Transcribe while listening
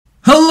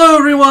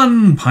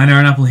everyone,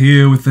 Pineaaronapple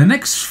here with the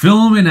next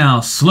film in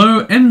our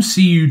slow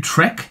MCU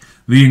trek,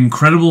 The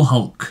Incredible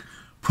Hulk.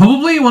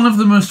 Probably one of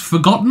the most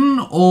forgotten,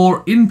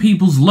 or in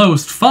people's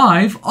lowest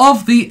 5,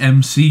 of the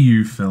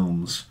MCU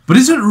films. But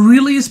is it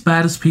really as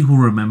bad as people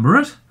remember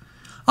it?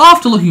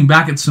 After looking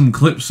back at some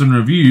clips and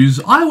reviews,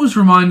 I was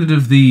reminded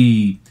of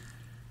the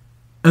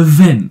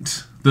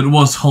event that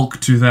was Hulk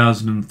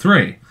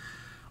 2003.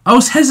 I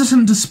was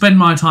hesitant to spend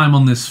my time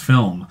on this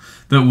film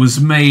that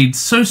was made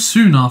so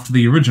soon after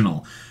the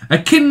original,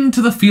 akin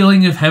to the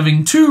feeling of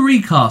having 2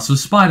 recasts of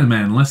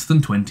Spider-Man in less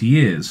than 20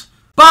 years.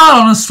 But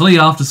honestly,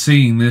 after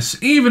seeing this,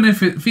 even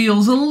if it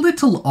feels a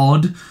little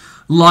odd,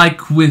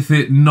 like with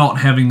it not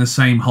having the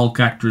same Hulk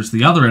actor as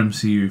the other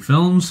MCU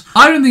films,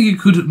 I don't think it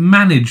could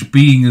manage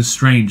being as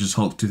strange as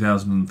Hulk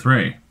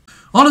 2003.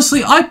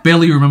 Honestly, I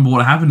barely remember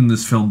what happened in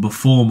this film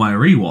before my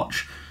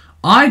rewatch.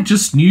 I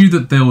just knew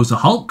that there was a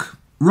Hulk,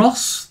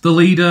 Ross, the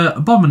leader,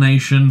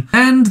 Abomination,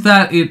 and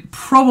that it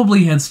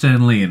probably had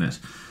Stan Lee in it.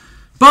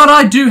 But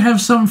I do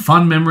have some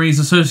fun memories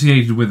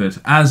associated with it,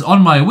 as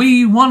on my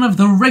Wii, one of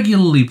the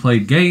regularly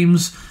played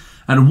games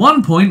at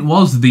one point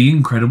was The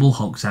Incredible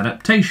Hulk's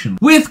adaptation,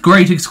 with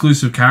great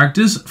exclusive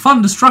characters,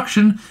 fun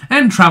destruction,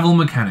 and travel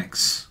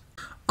mechanics.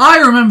 I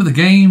remember the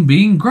game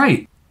being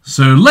great,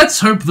 so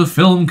let's hope the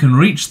film can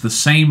reach the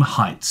same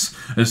heights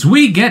as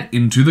we get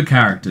into the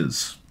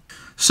characters.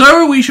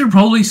 So we should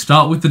probably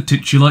start with the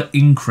titular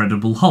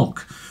Incredible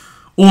Hulk,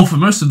 or for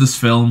most of this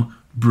film,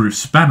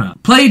 Bruce Banner,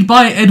 played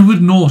by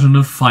Edward Norton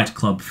of Fight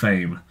Club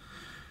fame.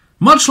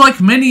 Much like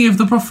many of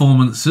the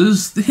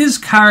performances, his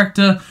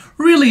character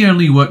really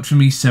only worked for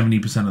me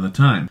 70% of the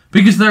time,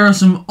 because there are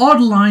some odd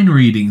line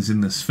readings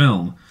in this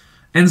film,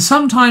 and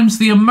sometimes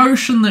the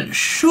emotion that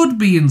should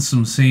be in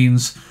some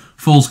scenes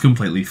falls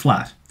completely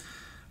flat.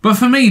 But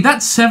for me, that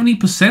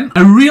 70%,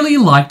 I really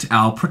liked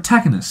our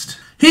protagonist.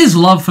 His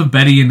love for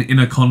Betty and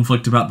inner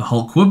conflict about the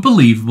Hulk were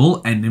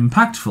believable and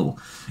impactful,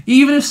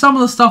 even if some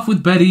of the stuff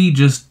with Betty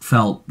just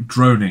felt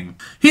droning.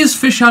 His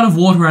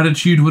fish-out-of-water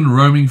attitude when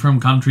roaming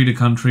from country to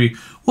country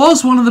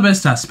was one of the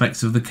best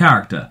aspects of the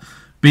character,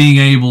 being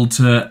able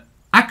to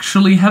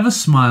actually have a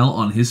smile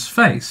on his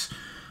face,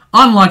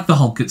 unlike the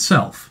Hulk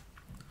itself.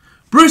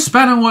 Bruce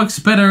Banner works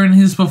better in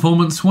his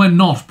performance when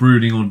not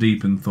brooding or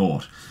deep in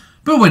thought,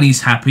 but when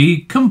he's happy,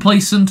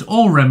 complacent,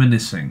 or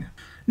reminiscing.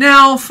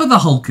 Now, for the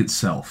Hulk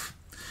itself.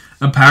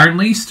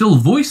 Apparently still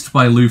voiced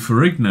by Lou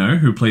Ferrigno,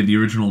 who played the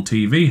original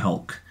TV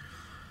Hulk.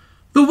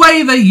 The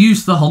way they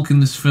used the Hulk in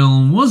this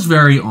film was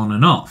very on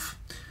and off,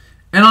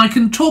 and I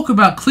can talk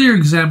about clear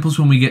examples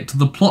when we get to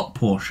the plot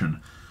portion,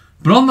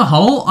 but on the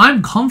whole,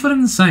 I'm confident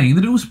in saying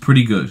that it was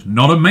pretty good.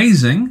 Not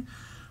amazing,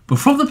 but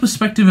from the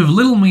perspective of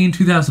little me in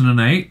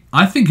 2008,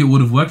 I think it would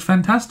have worked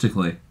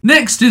fantastically.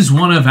 Next is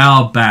one of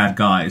our bad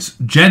guys,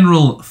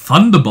 General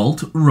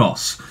Thunderbolt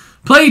Ross,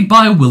 played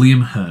by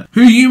William Hurt,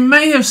 who you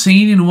may have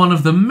seen in one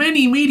of the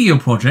many media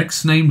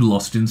projects named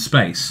Lost in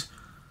Space.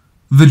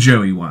 The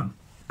Joey one.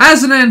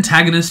 As an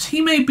antagonist, he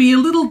may be a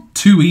little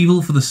too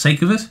evil for the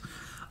sake of it.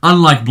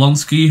 Unlike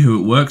Blonsky, who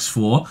it works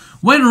for,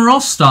 when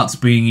Ross starts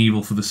being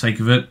evil for the sake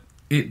of it,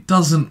 it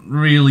doesn't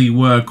really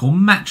work or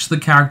match the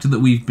character that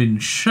we've been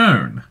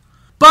shown.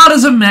 But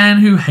as a man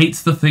who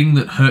hates the thing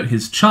that hurt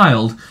his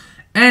child,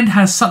 and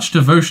has such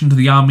devotion to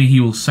the army he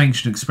will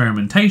sanction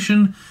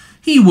experimentation,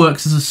 he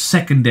works as a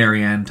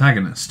secondary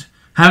antagonist,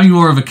 having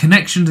more of a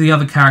connection to the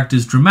other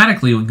characters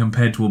dramatically when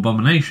compared to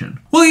Abomination.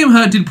 William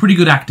Hurt did pretty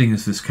good acting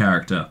as this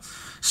character,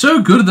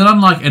 so good that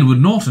unlike Edward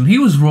Norton, he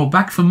was brought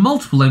back for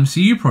multiple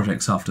MCU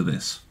projects after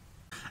this.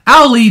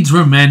 Our lead's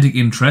romantic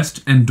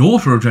interest and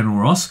daughter of General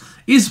Ross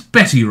is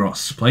Betty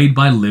Ross, played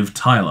by Liv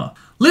Tyler.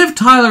 Liv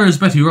Tyler as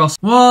Betty Ross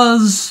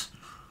was,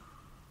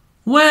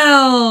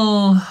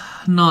 well,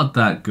 not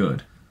that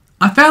good.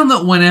 I found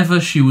that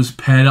whenever she was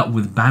paired up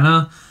with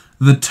Banner,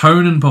 the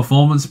tone and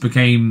performance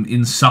became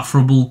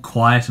insufferable,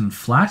 quiet and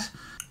flat.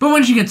 But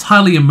when she gets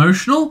highly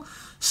emotional,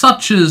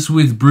 such as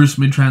with Bruce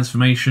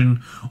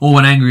mid-transformation, or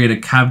when angry at a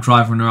cab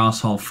driver and her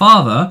asshole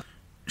father,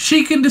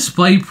 she can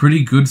display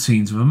pretty good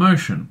scenes of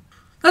emotion.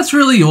 That's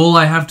really all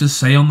I have to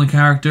say on the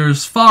character.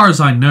 As far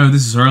as I know,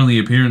 this is her only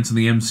appearance in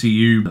the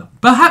MCU,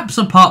 perhaps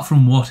apart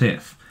from What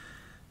If.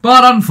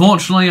 But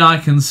unfortunately, I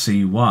can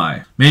see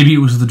why. Maybe it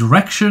was the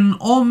direction,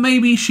 or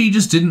maybe she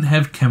just didn't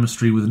have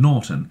chemistry with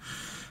Norton.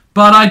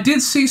 But I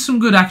did see some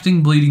good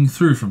acting bleeding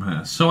through from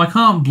her, so I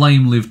can't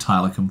blame Liv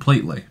Tyler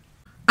completely.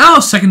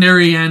 Our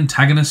secondary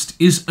antagonist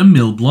is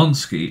Emil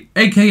Blonsky,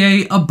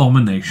 aka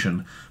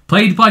Abomination,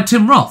 played by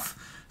Tim Roth,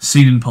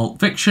 seen in Pulp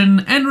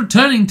Fiction and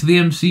returning to the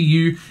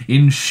MCU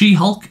in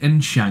She-Hulk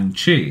and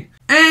Shang-Chi.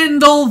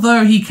 And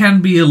although he can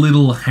be a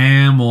little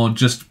ham or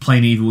just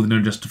plain evil with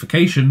no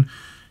justification,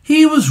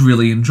 he was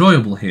really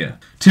enjoyable here.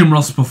 Tim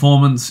Roth's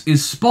performance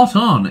is spot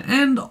on,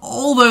 and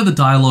although the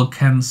dialogue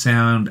can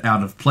sound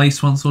out of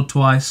place once or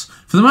twice,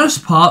 for the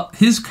most part,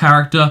 his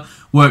character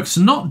works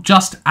not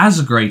just as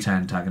a great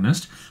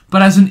antagonist,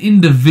 but as an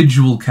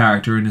individual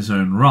character in his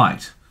own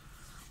right.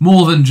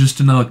 More than just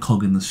another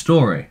cog in the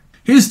story.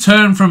 His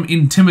turn from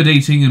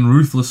intimidating and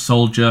ruthless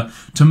soldier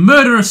to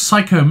murderous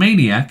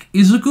psychomaniac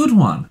is a good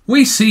one.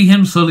 We see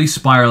him slowly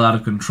spiral out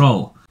of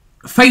control,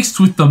 faced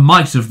with the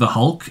might of the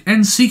Hulk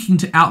and seeking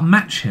to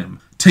outmatch him.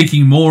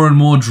 Taking more and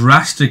more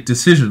drastic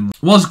decisions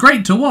was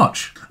great to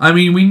watch. I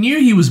mean, we knew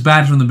he was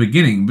bad from the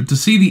beginning, but to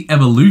see the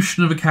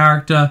evolution of a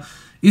character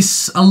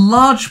is a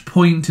large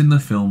point in the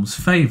film's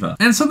favour,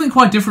 and something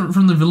quite different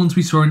from the villains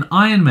we saw in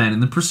Iron Man in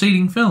the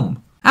preceding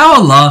film.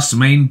 Our last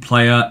main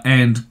player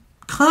and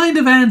kind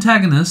of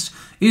antagonist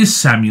is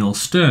Samuel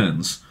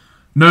Stearns,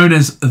 known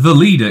as the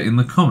leader in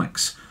the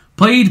comics,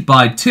 played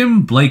by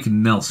Tim Blake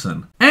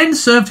Nelson, and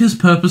served his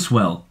purpose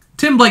well.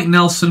 Tim Blake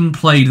Nelson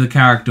played the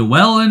character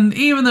well, and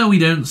even though we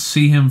don't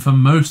see him for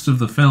most of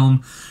the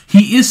film,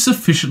 he is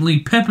sufficiently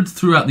peppered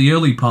throughout the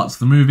early parts of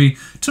the movie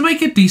to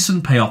make a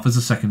decent payoff as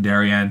a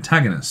secondary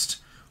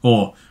antagonist.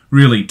 Or,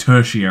 really,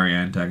 tertiary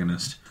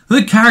antagonist.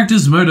 The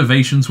character's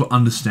motivations were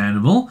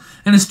understandable,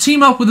 and his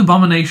team-up with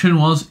Abomination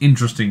was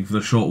interesting for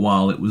the short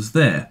while it was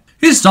there.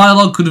 His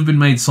dialogue could have been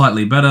made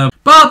slightly better,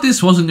 but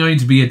this wasn't going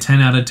to be a 10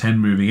 out of 10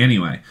 movie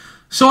anyway,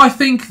 so I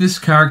think this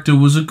character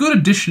was a good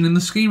addition in the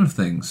scheme of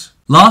things.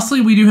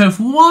 Lastly, we do have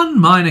one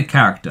minor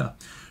character,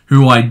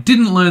 who I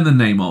didn't learn the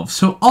name of,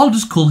 so I'll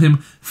just call him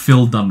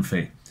Phil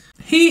Dunphy.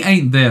 He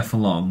ain't there for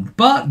long,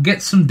 but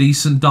gets some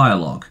decent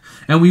dialogue,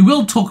 and we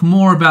will talk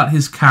more about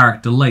his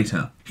character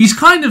later. He's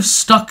kind of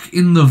stuck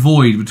in the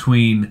void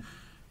between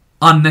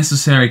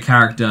unnecessary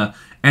character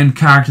and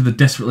character that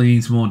desperately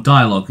needs more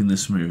dialogue in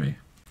this movie.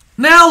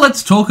 Now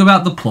let's talk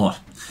about the plot.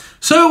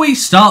 So we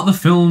start the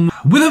film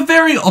with a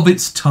very of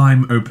its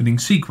time opening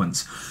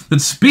sequence that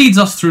speeds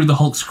us through the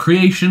Hulk's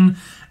creation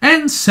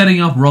and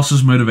setting up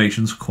Ross's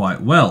motivations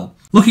quite well.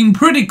 Looking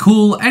pretty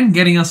cool and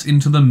getting us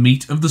into the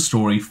meat of the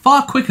story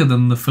far quicker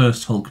than the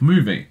first Hulk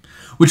movie,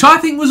 which I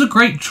think was a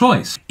great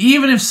choice,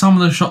 even if some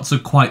of the shots are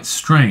quite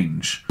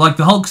strange, like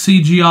the Hulk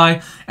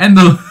CGI and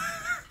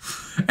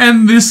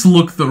and this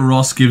look that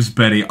Ross gives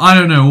Betty. I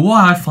don't know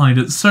why I find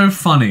it so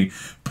funny,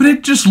 but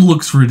it just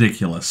looks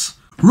ridiculous.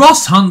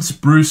 Ross hunts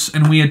Bruce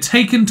and we are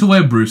taken to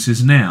where Bruce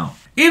is now,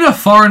 in a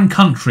foreign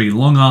country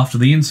long after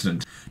the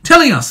incident,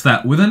 telling us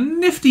that with a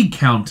nifty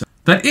counter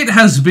that it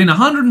has been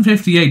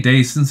 158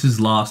 days since his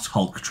last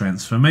Hulk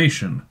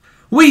transformation.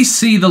 We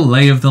see the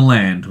lay of the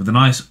land with a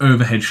nice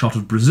overhead shot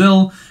of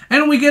Brazil,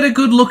 and we get a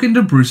good look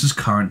into Bruce's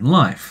current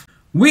life.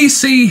 We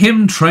see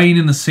him train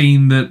in a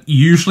scene that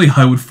usually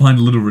I would find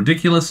a little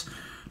ridiculous,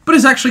 but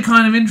is actually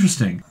kind of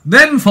interesting.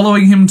 Then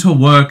following him to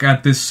work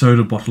at this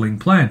soda bottling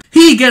plant.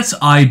 He gets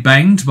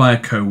eye-banged by a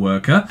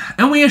co-worker,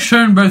 and we are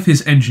shown both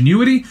his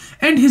ingenuity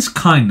and his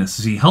kindness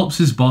as he helps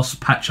his boss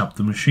patch up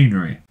the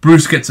machinery.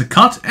 Bruce gets a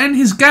cut, and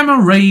his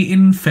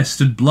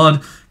gamma-ray-infested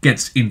blood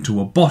gets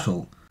into a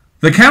bottle.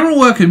 The camera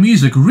work and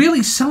music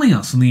really selling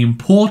us on the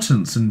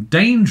importance and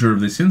danger of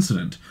this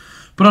incident,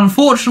 but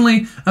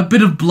unfortunately, a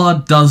bit of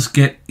blood does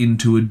get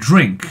into a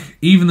drink,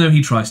 even though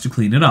he tries to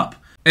clean it up.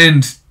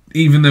 And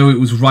even though it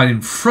was right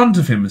in front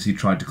of him as he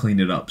tried to clean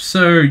it up.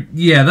 So,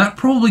 yeah, that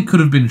probably could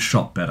have been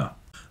shot better.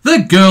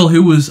 The girl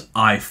who was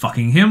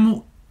eye-fucking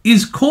him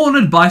is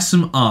cornered by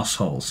some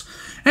assholes,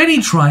 and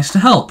he tries to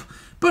help,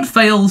 but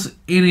fails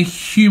in a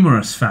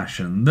humorous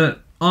fashion that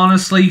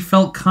honestly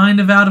felt kind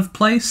of out of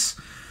place,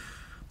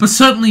 but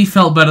certainly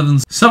felt better than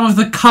some of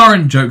the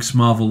current jokes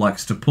Marvel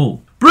likes to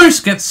pull. Bruce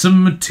gets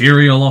some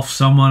material off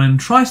someone and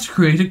tries to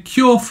create a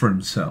cure for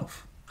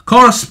himself,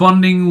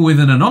 corresponding with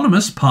an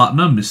anonymous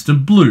partner,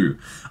 Mr. Blue.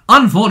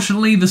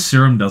 Unfortunately, the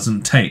serum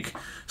doesn't take,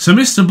 so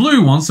Mr.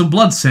 Blue wants a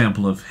blood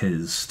sample of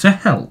his to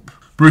help.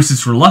 Bruce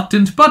is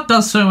reluctant, but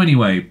does so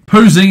anyway,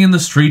 posing in the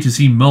street as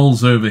he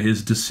mulls over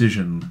his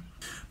decision.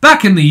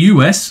 Back in the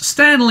US,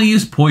 Stanley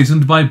is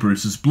poisoned by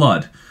Bruce's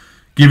blood,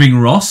 giving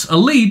Ross a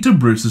lead to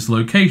Bruce's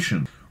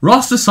location.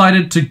 Ross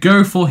decided to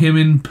go for him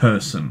in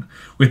person,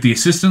 with the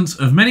assistance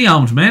of many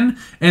armed men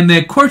and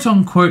their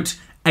quote-unquote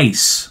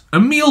ace,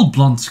 Emil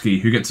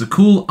Blonsky, who gets a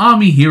cool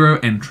army hero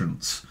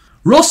entrance.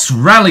 Ross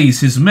rallies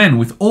his men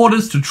with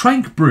orders to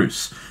trank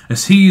Bruce,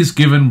 as he is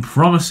given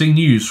promising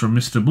news from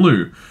Mr.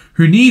 Blue,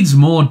 who needs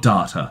more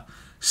data.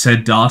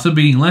 Said data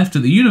being left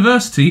at the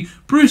university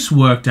Bruce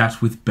worked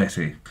at with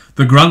Betty.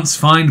 The grunts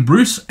find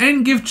Bruce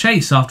and give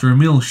chase after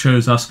Emil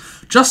shows us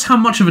just how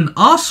much of an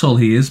arsehole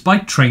he is by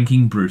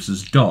tranking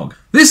Bruce's dog.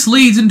 This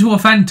leads into a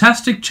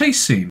fantastic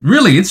chase scene.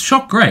 Really, it's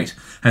shot great,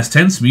 has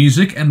tense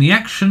music, and the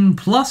action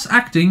plus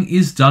acting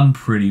is done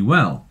pretty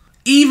well.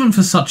 Even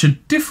for such a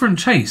different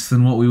chase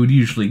than what we would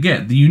usually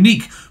get, the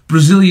unique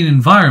Brazilian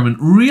environment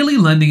really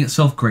lending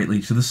itself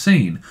greatly to the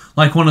scene,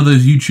 like one of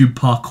those YouTube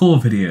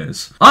parkour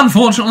videos.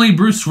 Unfortunately,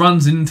 Bruce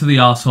runs into the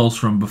arseholes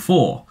from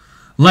before,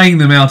 laying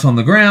them out on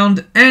the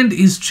ground, and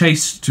is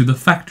chased to the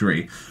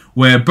factory,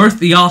 where both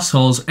the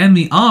arseholes and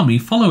the army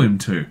follow him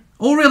to.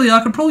 Or really,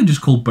 I could probably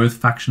just call both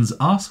factions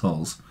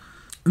arseholes.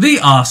 The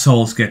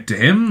arseholes get to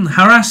him,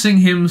 harassing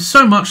him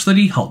so much that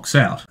he hulks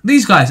out.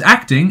 These guys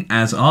acting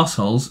as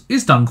arseholes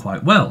is done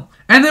quite well.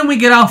 And then we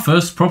get our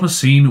first proper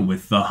scene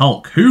with the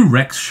Hulk, who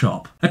wrecks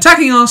shop,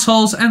 attacking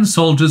arseholes and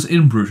soldiers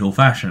in brutal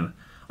fashion.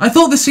 I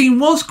thought the scene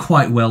was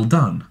quite well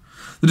done.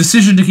 The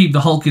decision to keep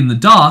the Hulk in the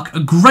dark, a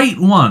great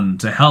one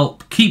to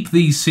help keep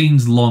these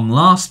scenes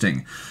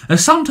long-lasting,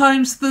 as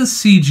sometimes the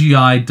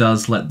CGI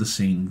does let the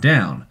scene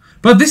down.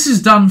 But this is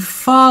done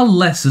far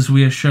less as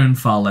we are shown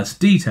far less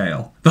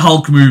detail. The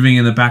Hulk moving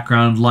in the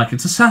background like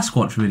it's a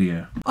Sasquatch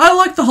video. I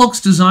like the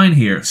Hulk's design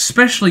here,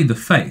 especially the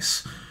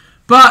face.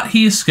 But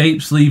he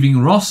escapes,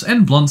 leaving Ross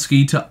and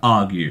Blonsky to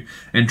argue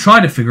and try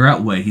to figure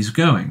out where he's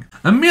going.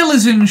 Emil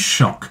is in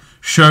shock,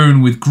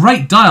 shown with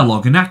great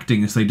dialogue and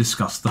acting as they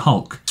discuss the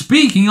Hulk.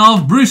 Speaking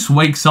of, Bruce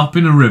wakes up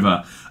in a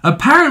river,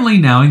 apparently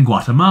now in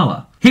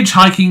Guatemala,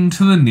 hitchhiking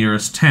to the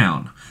nearest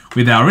town,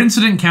 with our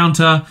incident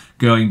counter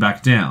going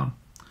back down.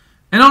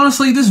 And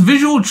honestly, this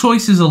visual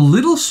choice is a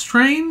little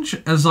strange,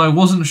 as I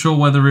wasn't sure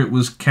whether it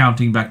was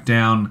counting back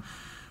down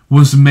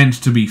was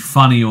meant to be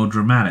funny or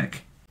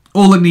dramatic.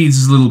 All it needs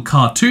is a little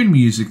cartoon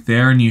music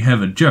there and you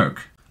have a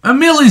joke.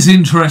 Emil is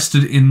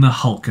interested in the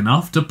Hulk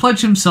enough to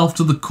pledge himself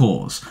to the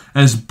cause,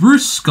 as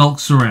Bruce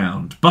skulks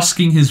around,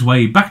 busking his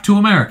way back to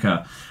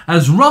America,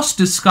 as Ross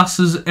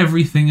discusses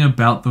everything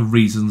about the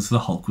reasons the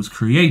Hulk was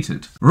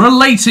created,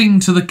 relating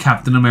to the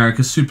Captain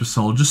America Super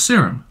Soldier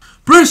Serum.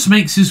 Bruce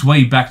makes his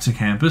way back to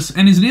campus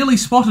and is nearly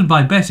spotted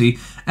by Betty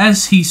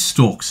as he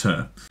stalks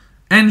her,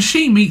 and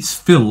she meets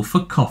Phil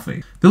for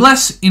coffee, the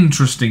less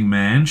interesting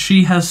man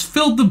she has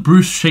filled the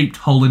Bruce-shaped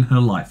hole in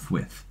her life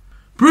with.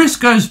 Bruce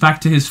goes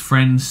back to his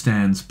friend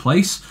Stan's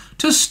place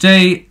to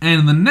stay,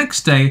 and the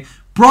next day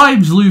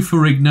bribes Lou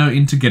Ferrigno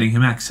into getting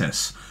him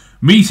access,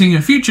 meeting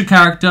a future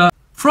character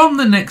from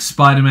the next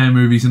Spider-Man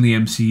movies in the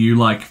MCU,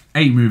 like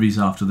 8 movies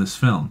after this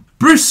film.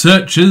 Bruce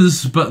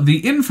searches, but the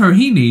info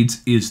he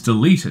needs is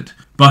deleted.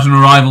 But an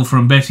arrival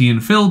from Betty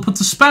and Phil puts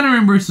a spanner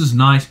in Bruce's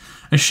night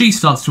as she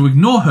starts to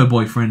ignore her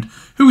boyfriend,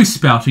 who is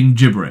spouting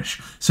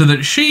gibberish, so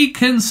that she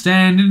can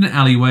stand in an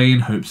alleyway in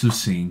hopes of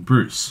seeing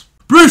Bruce.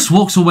 Bruce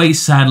walks away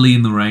sadly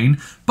in the rain,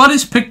 but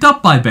is picked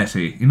up by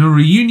Betty in a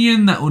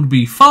reunion that would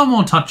be far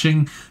more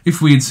touching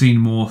if we had seen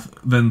more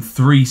than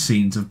 3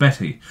 scenes of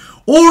Betty.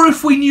 Or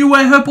if we knew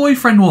where her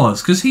boyfriend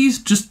was, because he's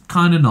just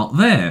kinda not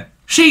there.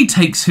 She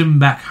takes him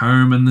back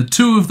home and the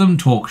two of them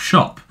talk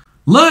shop,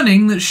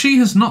 learning that she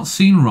has not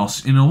seen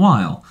Ross in a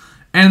while.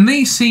 And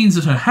these scenes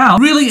at her house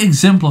really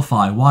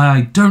exemplify why I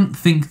don't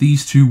think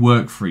these two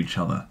work for each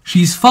other.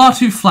 She's far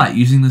too flat,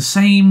 using the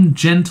same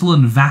gentle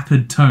and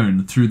vapid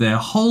tone through their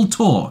whole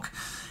talk,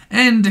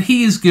 and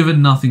he is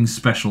given nothing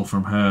special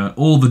from her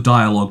or the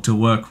dialogue to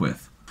work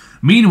with.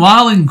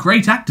 Meanwhile, in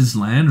Great Actors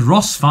Land,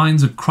 Ross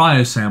finds a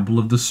cryo sample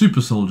of the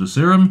Super Soldier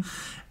Serum,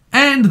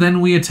 and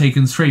then we are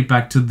taken straight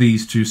back to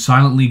these two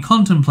silently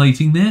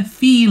contemplating their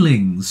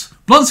feelings.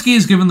 Blonsky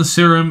is given the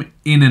serum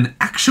in an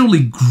actually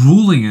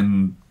grueling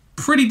and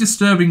pretty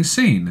disturbing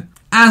scene,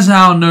 as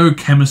our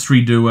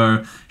no-chemistry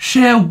duo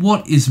share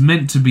what is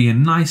meant to be a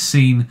nice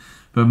scene,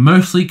 but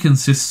mostly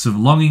consists of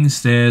longing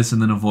stares and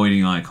then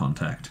avoiding eye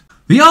contact.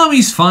 The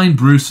armies find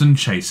Bruce and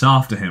chase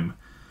after him.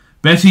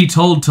 Betty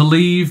told to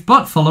leave,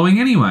 but following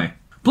anyway.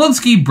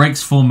 Blonsky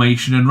breaks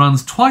formation and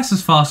runs twice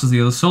as fast as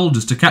the other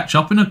soldiers to catch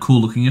up in a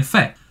cool-looking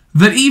effect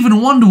that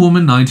even Wonder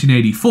Woman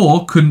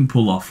 1984 couldn't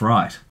pull off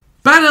right.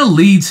 Banner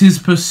leads his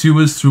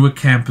pursuers through a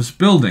campus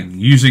building,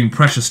 using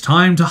precious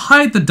time to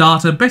hide the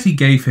data Betty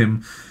gave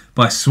him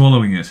by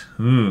swallowing it.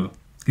 Ugh.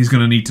 He's going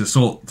to need to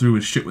sort through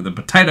his shit with a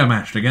potato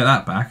mash to get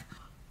that back.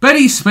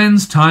 Betty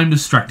spends time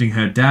distracting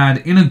her dad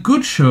in a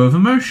good show of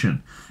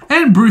emotion,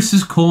 and Bruce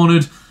is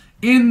cornered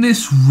in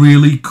this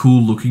really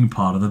cool-looking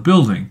part of the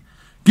building,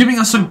 giving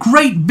us a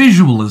great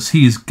visual as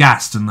he is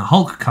gassed and the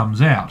Hulk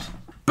comes out.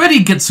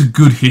 Betty gets a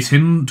good hit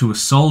into a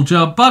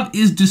soldier, but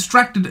is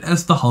distracted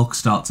as the Hulk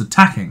starts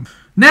attacking.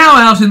 Now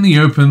out in the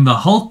open, the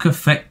Hulk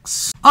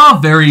effects are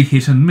very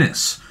hit and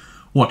miss,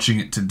 watching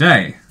it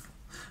today.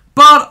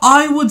 But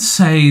I would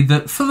say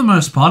that for the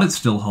most part it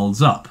still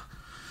holds up.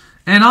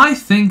 And I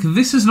think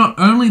this is not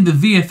only the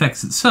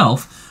VFX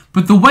itself,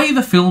 but the way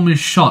the film is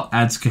shot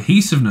adds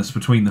cohesiveness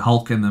between the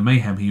Hulk and the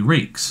mayhem he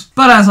wreaks.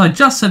 But as I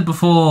just said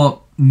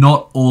before,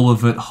 not all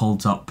of it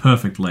holds up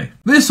perfectly.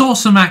 This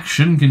awesome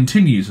action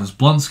continues as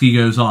Blonsky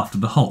goes after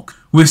the Hulk,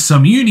 with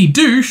some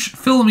uni-douche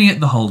filming it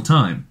the whole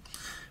time.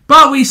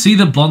 But we see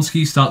that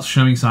Blonsky starts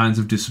showing signs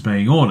of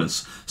disobeying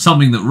orders,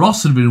 something that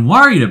Ross had been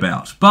worried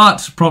about,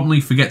 but promptly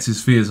forgets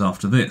his fears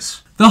after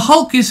this. The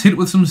Hulk is hit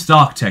with some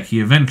Stark tech he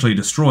eventually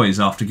destroys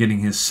after getting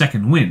his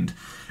second wind,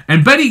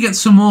 and Betty gets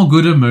some more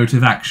good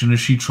emotive action as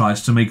she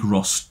tries to make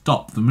Ross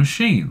stop the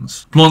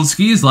machines.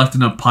 Blonsky is left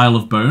in a pile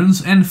of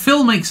bones, and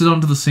Phil makes it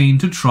onto the scene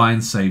to try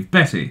and save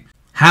Betty.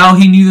 How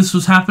he knew this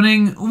was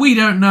happening, we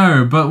don't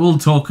know, but we'll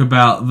talk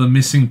about the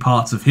missing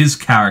parts of his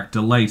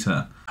character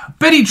later.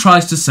 Betty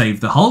tries to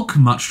save the Hulk,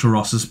 much to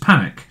Ross's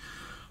panic.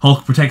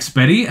 Hulk protects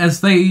Betty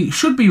as they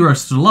should be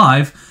roasted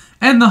alive,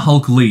 and the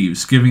Hulk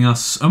leaves, giving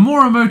us a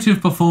more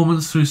emotive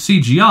performance through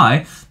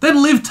CGI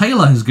than Liv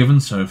Taylor has given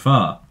so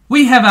far.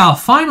 We have our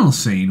final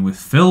scene with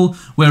Phil,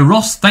 where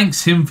Ross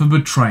thanks him for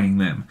betraying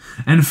them,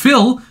 and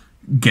Phil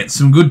gets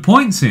some good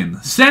points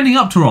in, standing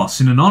up to Ross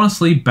in an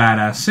honestly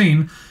badass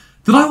scene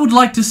that I would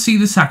like to see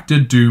this actor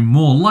do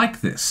more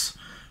like this.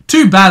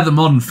 Too bad that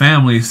Modern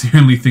Family is the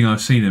only thing I've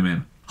seen him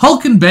in.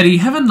 Hulk and Betty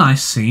have a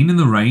nice scene in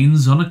the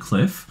rains on a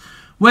cliff,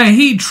 where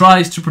he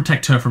tries to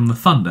protect her from the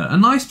thunder, a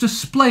nice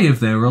display of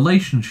their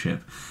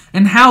relationship,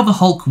 and how the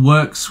Hulk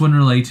works when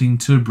relating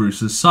to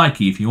Bruce's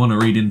psyche, if you want to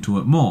read into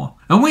it more.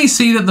 And we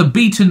see that the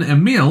beaten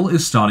Emil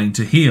is starting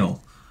to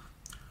heal.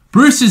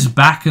 Bruce is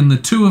back and the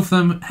two of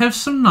them have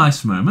some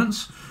nice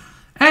moments,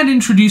 and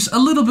introduce a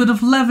little bit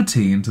of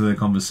levity into their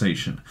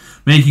conversation,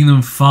 making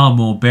them far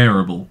more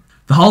bearable.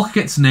 The Hulk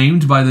gets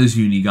named by those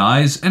uni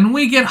guys, and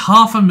we get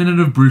half a minute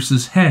of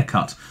Bruce's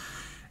haircut,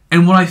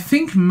 and what I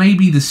think may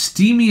be the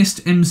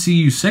steamiest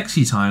MCU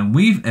sexy time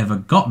we've ever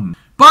gotten.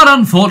 But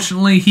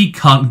unfortunately, he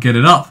can't get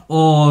it up,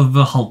 or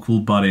the Hulk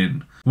will butt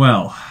in.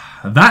 Well,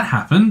 that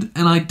happened,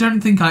 and I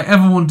don't think I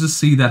ever want to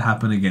see that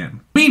happen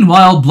again.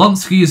 Meanwhile,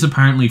 Blonsky is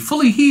apparently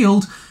fully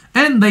healed,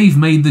 and they've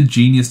made the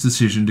genius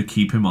decision to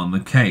keep him on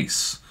the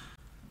case.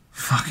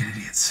 Fucking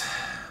idiots.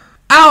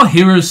 Our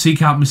heroes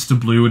seek out Mr.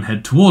 Blue and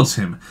head towards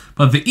him,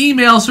 but the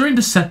emails are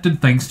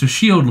intercepted thanks to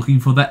S.H.I.E.L.D. looking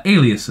for their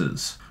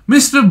aliases.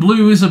 Mr.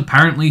 Blue is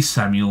apparently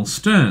Samuel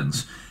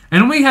Stearns,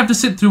 and we have to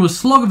sit through a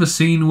slog of a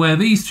scene where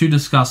these two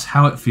discuss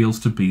how it feels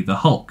to be the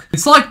Hulk.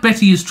 It's like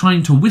Betty is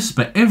trying to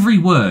whisper every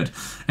word,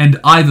 and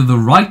either the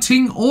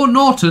writing or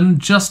Norton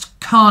just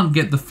can't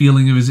get the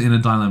feeling of his inner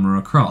dilemma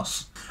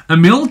across.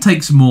 Emil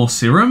takes more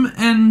serum,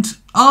 and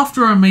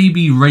after a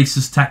maybe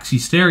racist taxi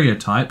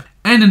stereotype,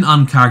 and an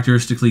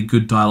uncharacteristically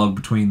good dialogue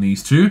between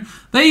these two,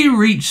 they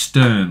reach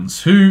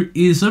Stearns, who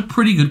is a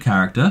pretty good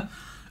character,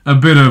 a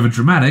bit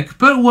overdramatic,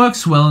 but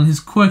works well in his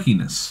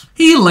quirkiness.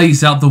 He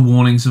lays out the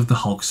warnings of the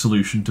Hulk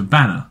solution to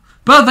Banner,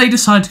 but they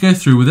decide to go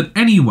through with it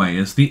anyway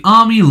as the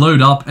army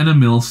load up and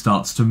Emil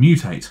starts to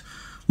mutate,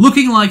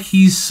 looking like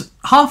he's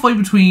halfway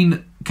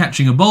between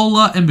catching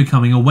Ebola and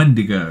becoming a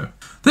Wendigo.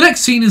 The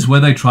next scene is where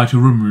they try to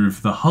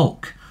remove the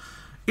Hulk.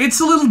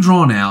 It's a little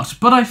drawn out,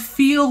 but I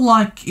feel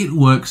like it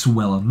works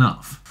well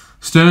enough.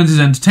 Stearns is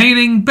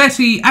entertaining,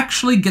 Betty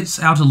actually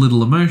gets out a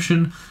little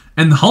emotion,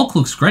 and the Hulk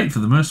looks great for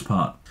the most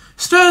part.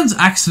 Stearns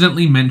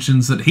accidentally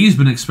mentions that he's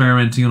been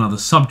experimenting on other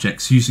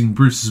subjects using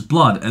Bruce's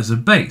blood as a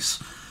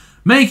base,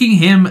 making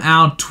him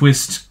our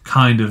twist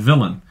kind of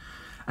villain,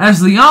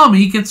 as the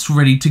army gets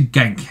ready to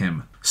gank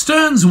him.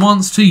 Stearns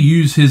wants to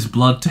use his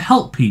blood to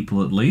help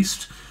people at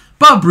least,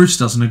 but Bruce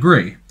doesn't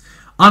agree.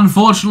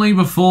 Unfortunately,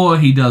 before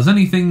he does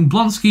anything,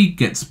 Blonsky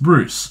gets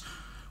Bruce,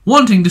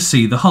 wanting to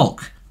see the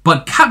Hulk,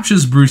 but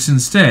captures Bruce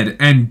instead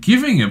and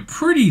giving a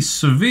pretty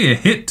severe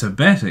hit to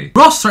Betty.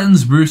 Ross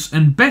threatens Bruce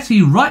and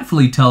Betty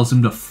rightfully tells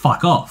him to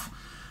fuck off,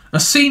 a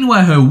scene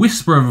where her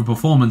whisper of a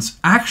performance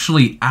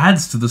actually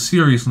adds to the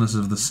seriousness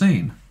of the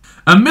scene.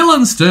 Emil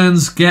and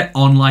Stearns get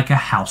on like a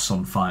house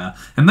on fire,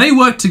 and they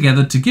work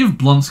together to give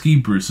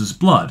Blonsky Bruce's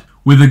blood,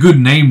 with a good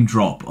name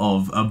drop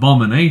of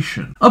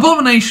Abomination.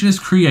 Abomination is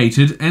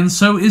created, and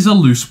so is a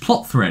loose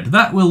plot thread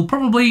that will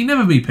probably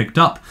never be picked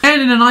up,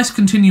 and in a nice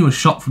continuous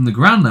shot from the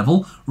ground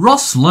level,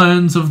 Ross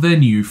learns of their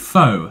new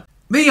foe.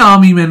 The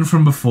army men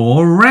from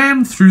before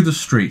ram through the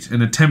street in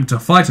an attempt to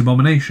fight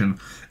Abomination,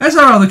 as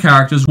our other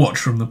characters watch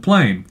from the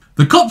plane.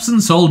 The cops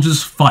and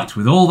soldiers fight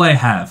with all they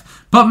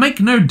have, but make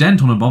no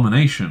dent on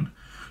Abomination,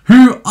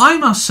 who, I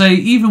must say,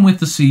 even with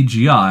the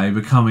CGI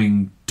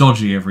becoming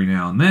dodgy every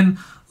now and then,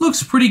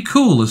 looks pretty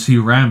cool as he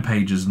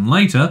rampages and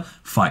later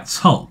fights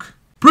Hulk.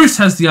 Bruce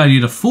has the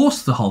idea to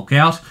force the Hulk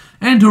out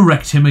and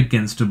direct him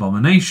against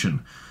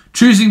Abomination,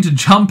 choosing to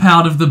jump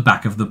out of the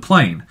back of the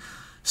plane,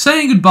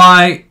 saying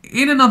goodbye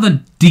in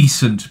another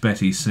decent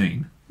Betty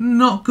scene.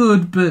 Not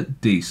good, but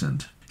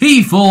decent.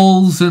 He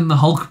falls and the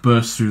Hulk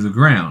bursts through the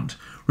ground,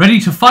 ready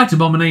to fight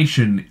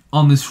Abomination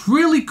on this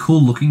really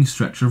cool looking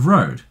stretch of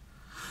road.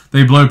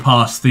 They blow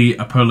past the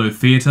Apollo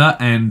Theatre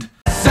and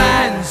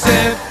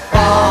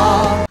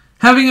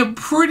having a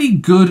pretty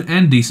good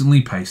and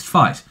decently paced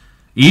fight,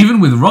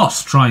 even with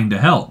Ross trying to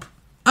help.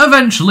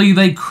 Eventually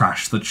they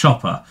crash the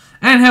chopper,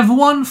 and have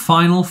one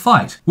final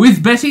fight,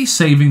 with Betty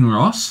saving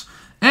Ross,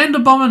 and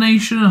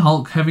Abomination and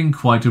Hulk having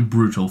quite a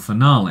brutal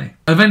finale,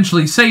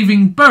 eventually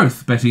saving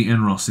both Betty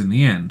and Ross in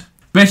the end.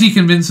 Betty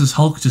convinces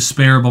Hulk to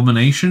spare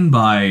Abomination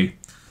by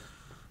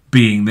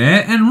being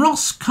there, and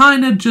Ross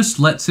kinda just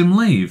lets him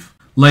leave.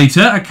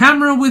 Later, a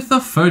camera with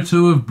a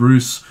photo of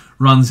Bruce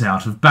runs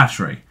out of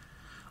battery.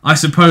 I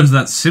suppose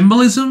that's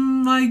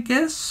symbolism, I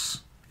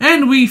guess?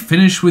 And we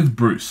finish with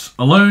Bruce,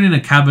 alone in a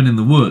cabin in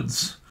the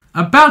woods,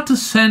 about to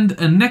send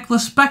a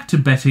necklace back to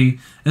Betty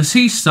as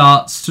he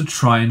starts to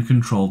try and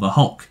control the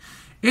Hulk,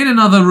 in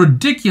another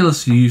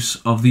ridiculous use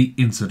of the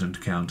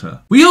incident counter.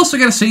 We also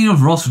get a scene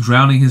of Ross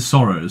drowning his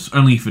sorrows,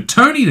 only for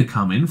Tony to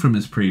come in from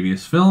his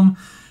previous film,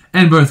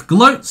 and both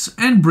gloats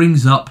and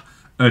brings up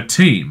a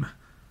team.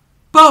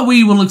 But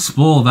we will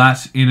explore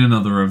that in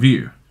another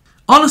review.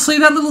 Honestly,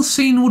 that little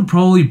scene would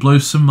probably blow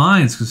some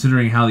minds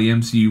considering how the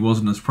MCU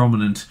wasn't as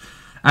prominent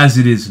as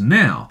it is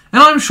now.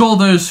 And I'm sure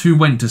those who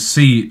went to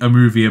see a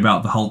movie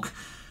about the Hulk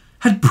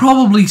had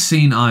probably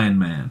seen Iron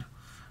Man,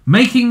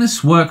 making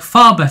this work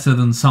far better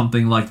than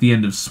something like the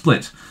end of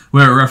Split,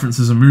 where it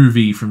references a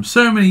movie from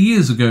so many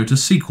years ago to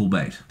sequel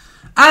bait.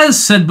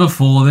 As said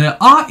before, there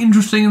are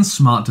interesting and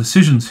smart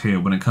decisions here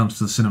when it comes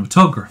to the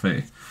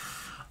cinematography.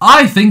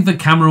 I think the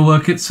camera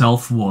work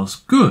itself was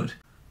good,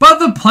 but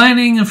the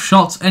planning of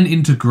shots and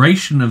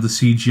integration of the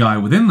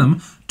CGI within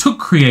them took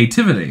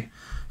creativity,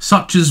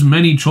 such as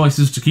many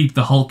choices to keep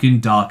the Hulk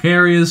in dark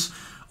areas,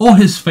 or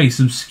his face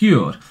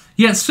obscured,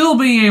 yet still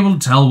being able to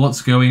tell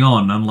what's going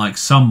on, unlike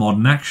some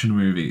modern action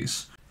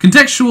movies.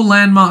 Contextual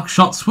landmark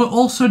shots were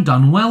also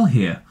done well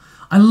here.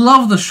 I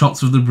love the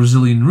shots of the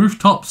Brazilian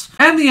rooftops,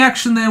 and the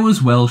action there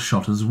was well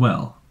shot as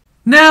well.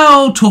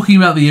 Now, talking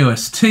about the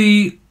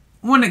OST,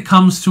 when it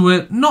comes to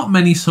it, not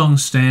many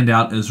songs stand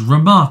out as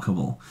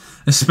remarkable,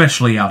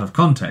 especially out of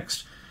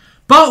context.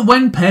 But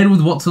when paired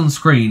with what's on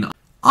screen,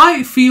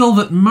 I feel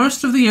that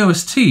most of the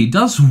OST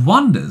does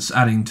wonders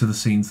adding to the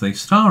scenes they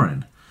star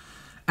in.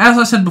 As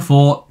I said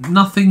before,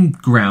 nothing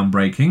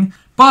groundbreaking,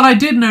 but I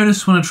did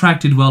notice when it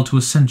did well to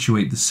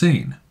accentuate the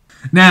scene.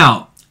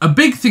 Now, a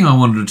big thing I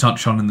wanted to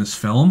touch on in this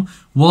film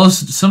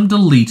was some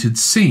deleted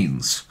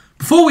scenes.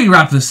 Before we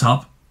wrap this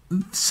up,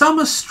 some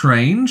are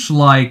strange,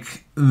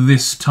 like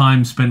this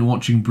time spent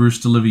watching Bruce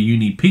deliver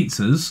uni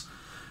pizzas,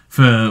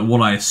 for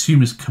what I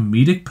assume is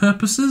comedic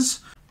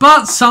purposes,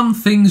 but some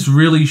things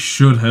really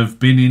should have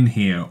been in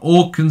here,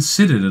 or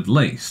considered at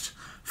least.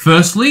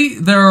 Firstly,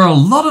 there are a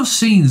lot of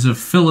scenes of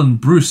Phil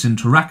and Bruce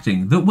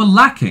interacting that were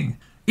lacking.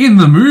 In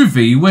the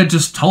movie, we're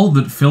just told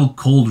that Phil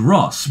called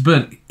Ross,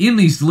 but in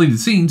these deleted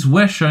scenes,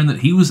 we're shown that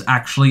he was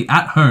actually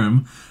at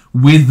home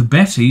with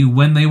Betty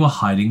when they were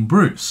hiding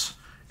Bruce.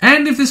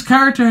 And if this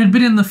character had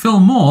been in the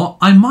film more,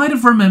 I might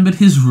have remembered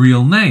his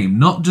real name,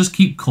 not just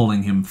keep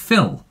calling him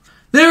Phil.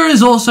 There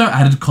is also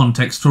added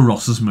context to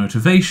Ross's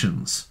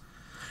motivations.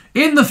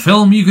 In the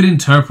film, you could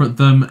interpret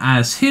them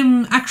as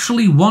him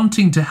actually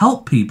wanting to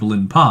help people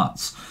in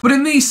parts, but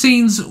in these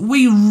scenes,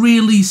 we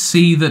really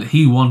see that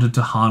he wanted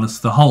to harness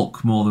the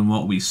Hulk more than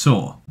what we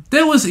saw.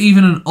 There was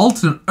even an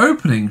alternate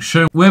opening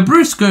shown where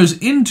Bruce goes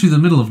into the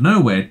middle of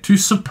nowhere to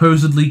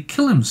supposedly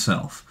kill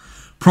himself,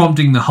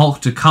 prompting the Hulk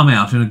to come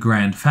out in a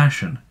grand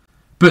fashion.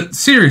 But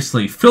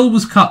seriously, Phil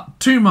was cut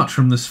too much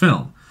from this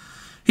film.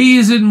 He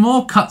is in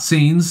more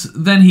cutscenes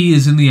than he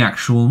is in the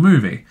actual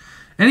movie.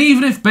 And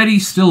even if Betty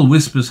still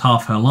whispers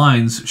half her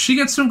lines, she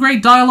gets some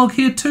great dialogue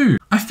here too.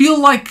 I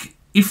feel like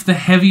if the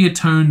heavier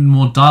toned,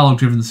 more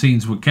dialogue-driven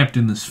scenes were kept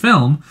in this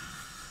film,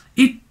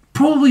 it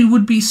probably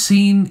would be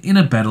seen in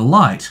a better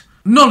light.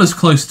 Not as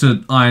close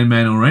to Iron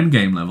Man or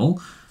Endgame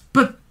level,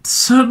 but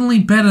certainly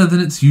better than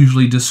it's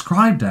usually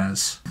described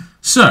as.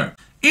 So,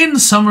 in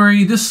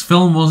summary, this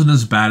film wasn't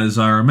as bad as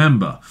I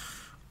remember,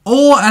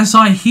 or as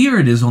I hear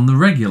it is on the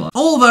regular,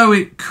 although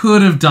it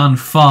could have done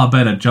far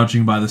better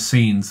judging by the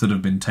scenes that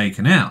have been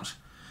taken out.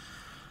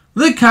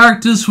 The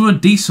characters were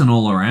decent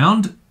all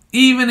around,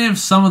 even if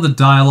some of the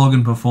dialogue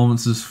and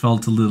performances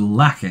felt a little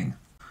lacking.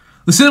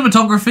 The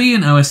cinematography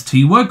and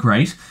OST were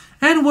great,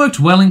 and worked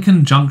well in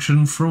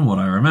conjunction from what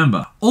I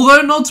remember.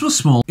 Although nods were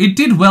small, it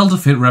did well to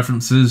fit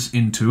references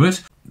into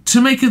it,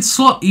 to make it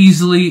slot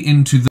easily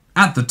into the,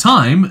 at the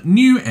time,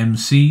 new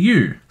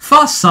MCU.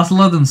 Far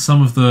subtler than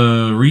some of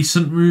the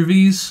recent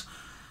movies,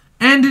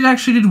 and it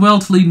actually did well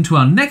to lead into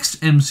our next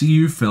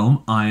MCU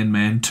film, Iron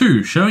Man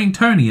 2, showing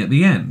Tony at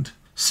the end.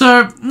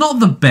 So, not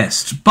the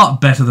best,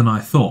 but better than I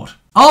thought.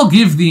 I'll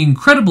give The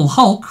Incredible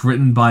Hulk,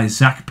 written by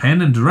Zach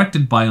Penn and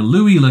directed by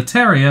Louis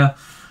Leterrier,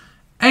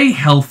 a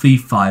healthy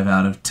 5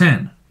 out of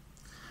 10.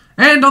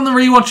 And on the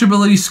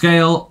rewatchability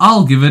scale,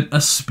 I'll give it a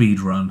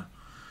speedrun.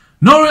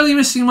 Not really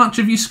missing much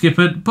if you skip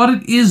it, but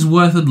it is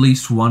worth at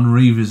least one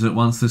revisit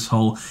once this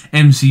whole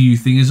MCU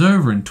thing is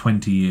over in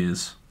 20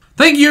 years.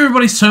 Thank you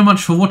everybody so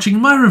much for watching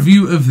my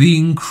review of The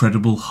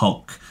Incredible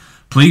Hulk.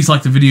 Please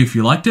like the video if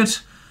you liked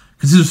it,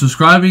 consider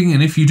subscribing,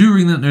 and if you do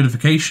ring that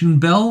notification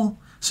bell,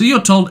 so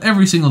you're told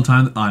every single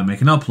time that I make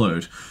an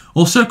upload.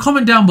 Also,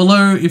 comment down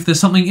below if there's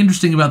something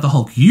interesting about the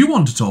Hulk you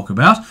want to talk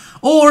about,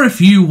 or if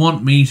you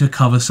want me to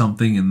cover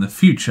something in the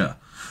future.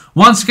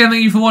 Once again,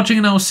 thank you for watching,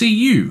 and I will see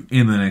you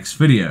in the next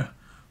video.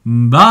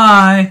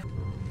 Bye!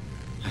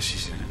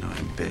 She's an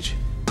annoying bitch.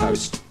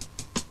 Toast.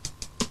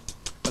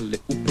 A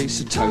little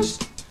piece of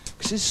toast.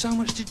 Because there's so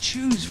much to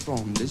choose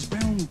from. There's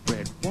brown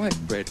bread, white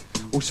bread,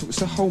 all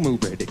sorts of wholemeal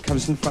bread. It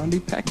comes in funny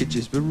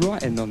packages with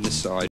writing on the side.